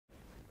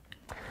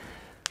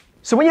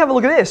So when you have a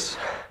look at this,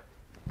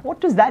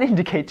 what does that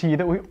indicate to you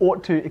that we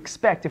ought to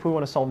expect if we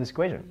want to solve this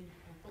equation?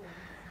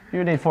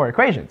 You need 4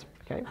 equations.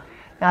 Okay?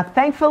 Now,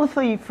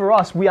 thankfully for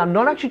us, we are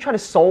not actually trying to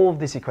solve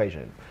this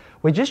equation.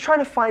 We're just trying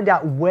to find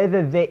out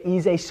whether there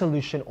is a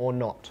solution or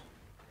not.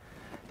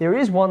 There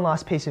is one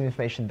last piece of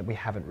information that we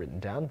haven't written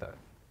down, though.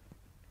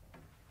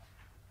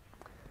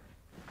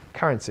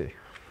 Currency.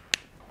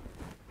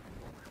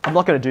 I'm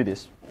not going to do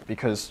this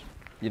because,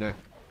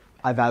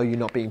 I value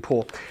not being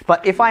poor.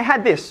 But if I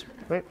had this,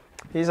 right,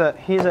 here's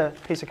a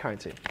piece of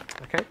currency.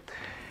 Okay.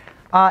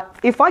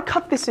 If I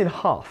cut this in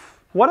half,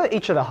 what are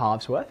each of the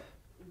halves worth?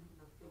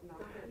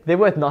 They're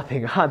worth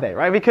nothing, are they?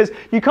 Right? Because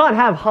you can't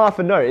have half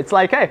a note. It's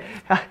like, hey,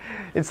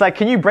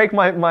 can you break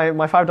my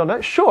 $5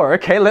 note? Sure.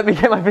 Okay. Let me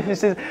get my 50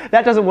 cents.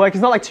 That doesn't work.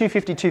 It's not like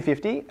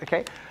 250.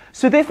 Okay.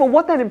 So therefore,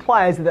 what that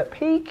implies is that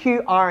P,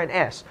 Q, R, and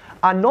S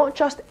are not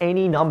just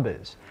any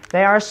numbers.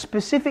 They are a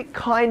specific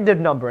kind of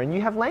number, and you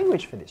have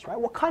language for this, right?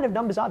 What kind of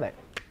numbers are they?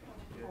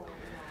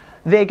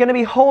 They're going to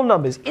be whole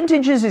numbers.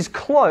 Integers is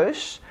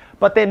close,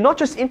 but they're not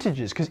just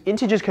integers, because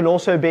integers can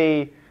also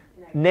be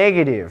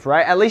negative,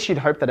 right? At least you'd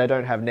hope that I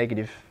don't have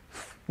negative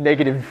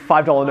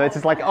 $5 notes.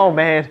 It's like, oh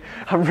man,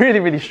 I'm really,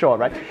 really short,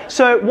 right?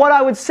 So what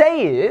I would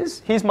say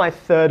is, here's my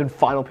third and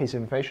final piece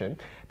of information.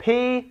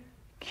 P,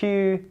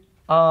 Q,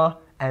 R,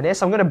 and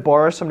S. I'm going to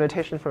borrow some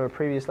notation from a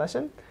previous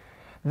lesson.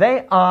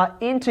 They are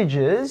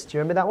integers, do you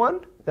remember that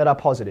one? That are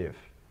positive,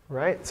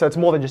 right? So it's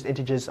more than just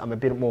integers. I'm a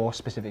bit more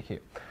specific here.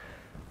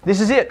 This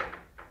is it.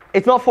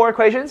 It's not 4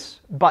 equations,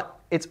 but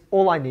it's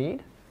all I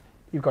need.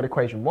 You've got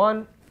equation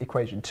 1,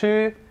 equation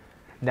 2.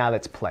 Now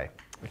let's play,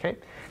 okay? And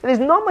there's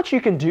not much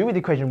you can do with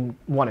equation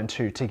 1 and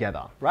 2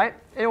 together, right?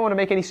 Anyone want to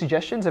make any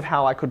suggestions of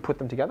how I could put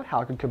them together, how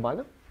I could combine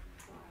them?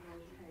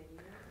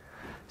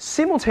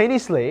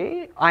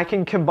 Simultaneously, I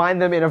can combine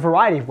them in a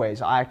variety of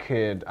ways. I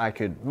could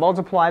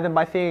multiply them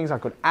by things, I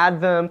could add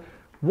them.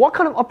 What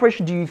kind of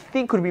operation do you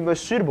think would be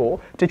most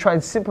suitable to try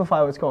and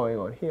simplify what's going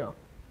on here?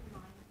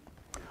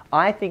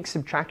 I think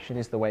subtraction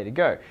is the way to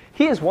go.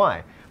 Here's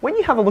why. When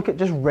you have a look at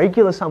just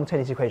regular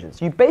simultaneous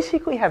equations, you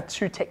basically have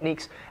 2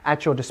 techniques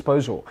at your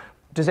disposal.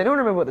 Does anyone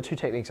remember what the 2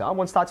 techniques are?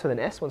 One starts with an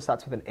S, one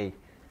starts with an E.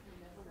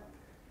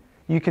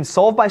 You can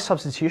solve by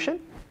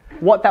substitution.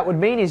 What that would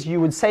mean is you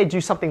would say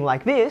do something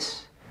like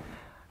this.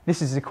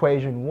 This is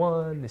equation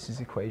 1, this is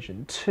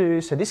equation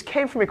 2. So this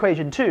came from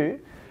equation 2.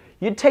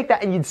 You'd take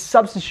that and you'd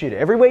substitute it.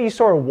 Everywhere you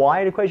saw a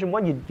y in equation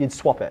 1, you'd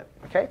swap it.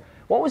 Okay?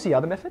 What was the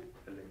other method?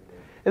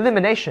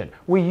 Elimination.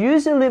 We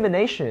use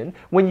elimination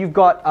when you've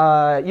got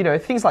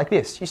things like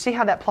this. You see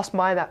how that plus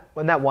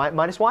and that y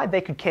minus y, they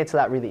could cancel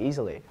out really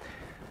easily.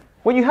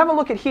 When you have a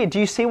look at here, do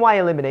you see why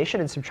elimination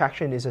and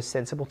subtraction is a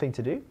sensible thing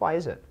to do? Why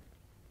is it?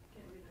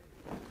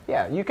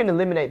 Yeah, you can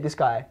eliminate this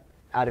guy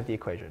out of the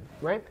equation,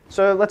 right?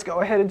 So let's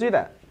go ahead and do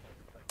that.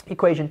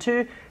 Equation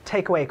 2,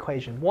 take away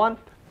equation 1.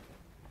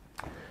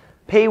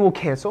 P will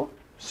cancel,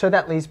 so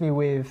that leaves me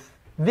with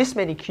this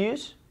many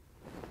Q's,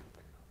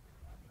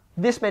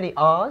 this many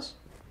R's,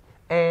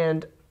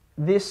 and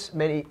this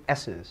many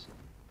S's.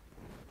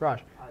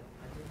 Raj? I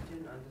just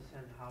didn't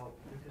understand how,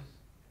 because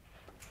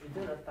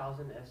isn't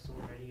 1,000 S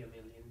already a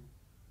million?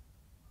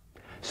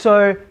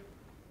 So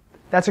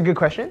that's a good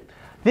question.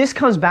 This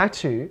comes back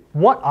to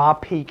what are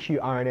P, Q,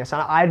 R, and S.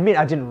 And I admit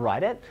I didn't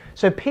write it.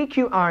 So P,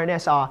 Q, R, and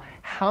S are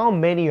how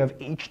many of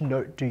each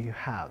note do you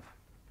have?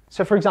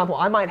 So for example,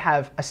 I might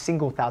have a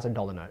single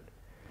 $1,000 note.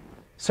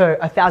 So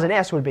 1,000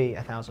 S would be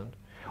 1,000.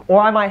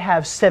 Or I might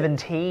have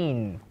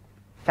 17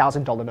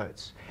 $1,000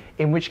 notes,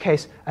 in which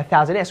case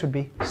 1,000 S would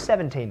be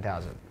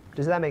 17,000.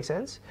 Does that make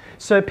sense?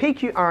 So P,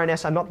 Q, R, and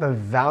S are not the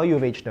value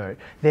of each note,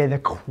 they're the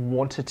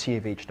quantity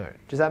of each note.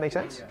 Does that make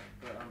sense? Yeah,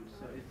 but,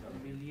 so is a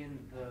million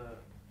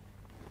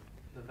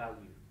the value?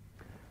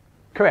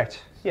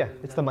 Correct. Yeah, So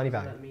it's the money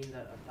value. Does that mean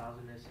that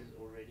 1,000 S is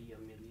already $1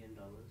 million?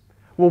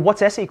 Well,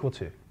 what's S equal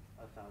to?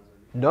 1,000.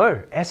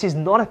 No, S is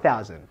not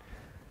 1,000.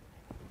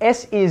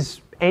 S is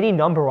any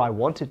number I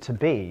want it to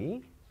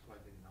be.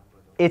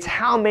 It's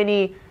how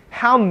many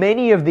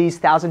of these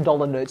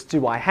 $1,000 notes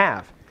do I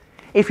have?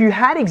 If you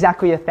had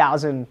exactly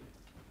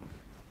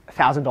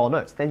 $1,000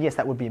 notes, then yes,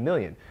 that would be a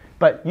million.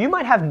 But you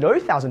might have no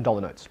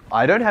 $1,000 notes.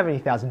 I don't have any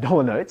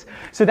 $1,000 notes,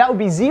 so that would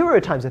be 0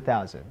 times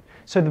 1,000.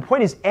 So the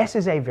point is, S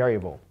is a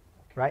variable,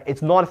 right?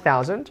 It's not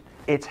 1,000.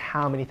 It's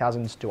how many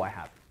thousands do I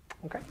have?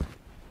 Okay.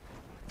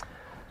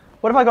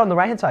 What have I got on the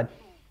right-hand side?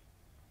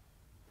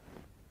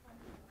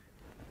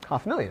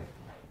 500,000.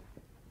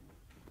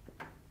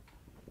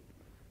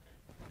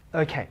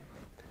 Okay.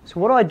 So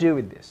what do I do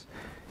with this?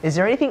 Is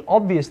there anything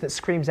obvious that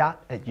screams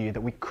out at you that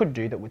we could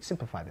do that would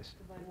simplify this?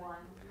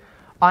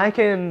 I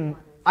can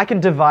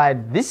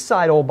divide this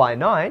side all by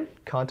 9,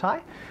 can't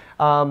I?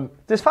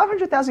 Does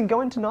 500,000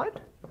 go into 9?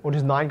 Or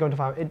does 9 go into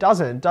 5? It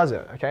doesn't, does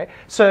it? Okay.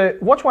 So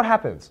watch what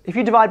happens. If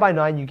you divide by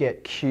 9, you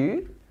get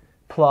Q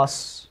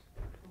plus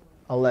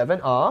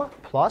 11R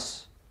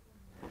plus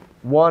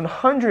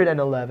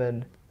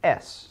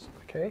 111S.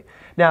 Okay.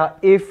 Now,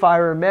 if I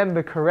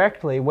remember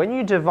correctly, when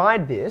you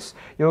divide this,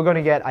 you're going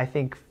to get, I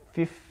think,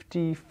 50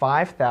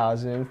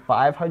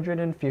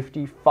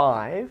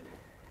 55,555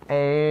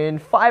 and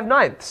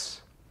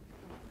 5/9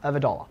 of a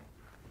dollar.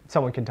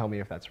 Someone can tell me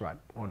if that's right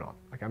or not.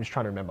 Okay, I'm just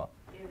trying to remember.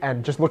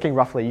 And just looking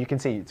roughly, you can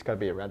see it's got to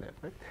be around there.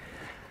 Right?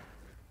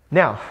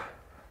 Now,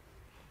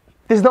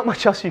 there's not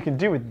much else you can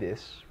do with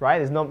this, right?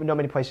 There's not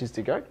many places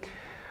to go.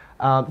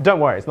 Don't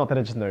worry, it's not that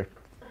I just know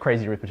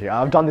crazy arithmetic.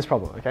 I've done this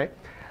problem, okay?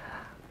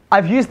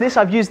 I've used this,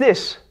 I've used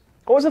this.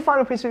 What was the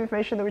final piece of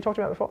information that we talked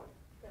about before?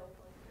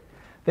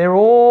 They're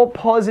all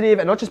positive,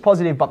 and not just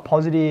positive, but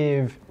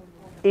positive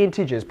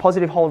integers,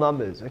 positive whole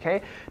numbers,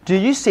 okay? Do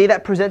you see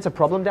that presents a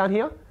problem down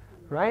here,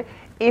 right?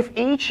 If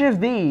each of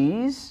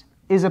these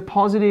is a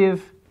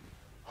positive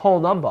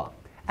whole number,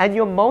 and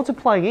you're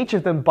multiplying each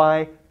of them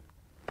by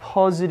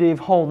positive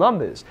whole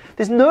numbers,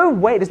 there's no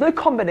way, there's no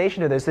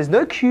combination of those, there's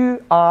no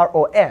Q, R,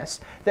 or S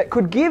that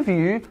could give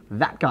you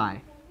that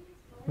guy.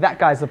 That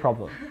guy's the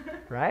problem,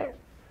 right?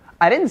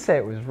 I didn't say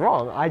it was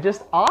wrong, I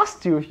just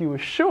asked you if you were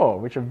sure,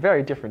 which are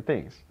very different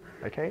things,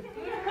 okay?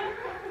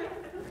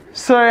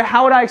 So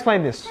how would I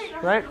explain this,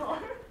 right?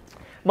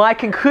 My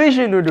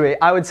conclusion would be,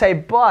 I would say,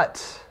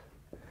 but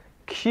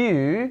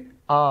Q,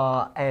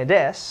 R, and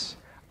S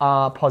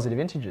are positive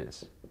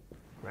integers,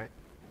 right?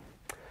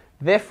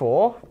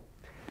 Therefore,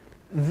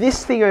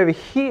 this thing over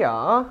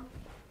here,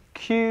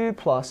 Q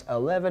plus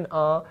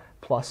 11R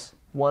plus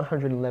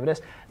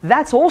 111S,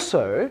 that's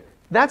also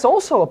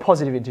a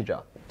positive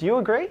integer. Do you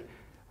agree?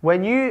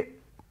 When you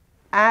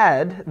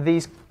add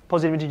these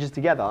positive integers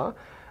together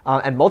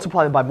and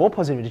multiply them by more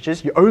positive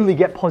integers, you only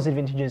get positive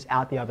integers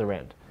out the other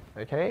end.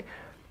 Okay?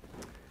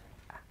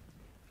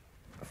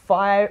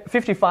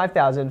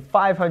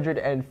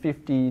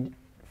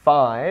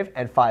 55,555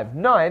 and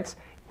 5/9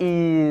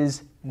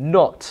 is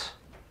not.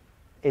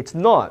 It's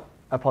not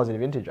a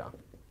positive integer.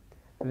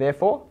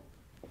 Therefore,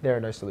 there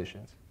are no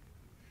solutions.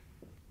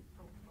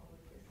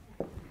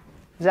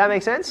 Does that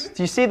make sense?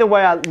 Do you see the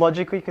way I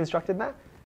logically constructed that?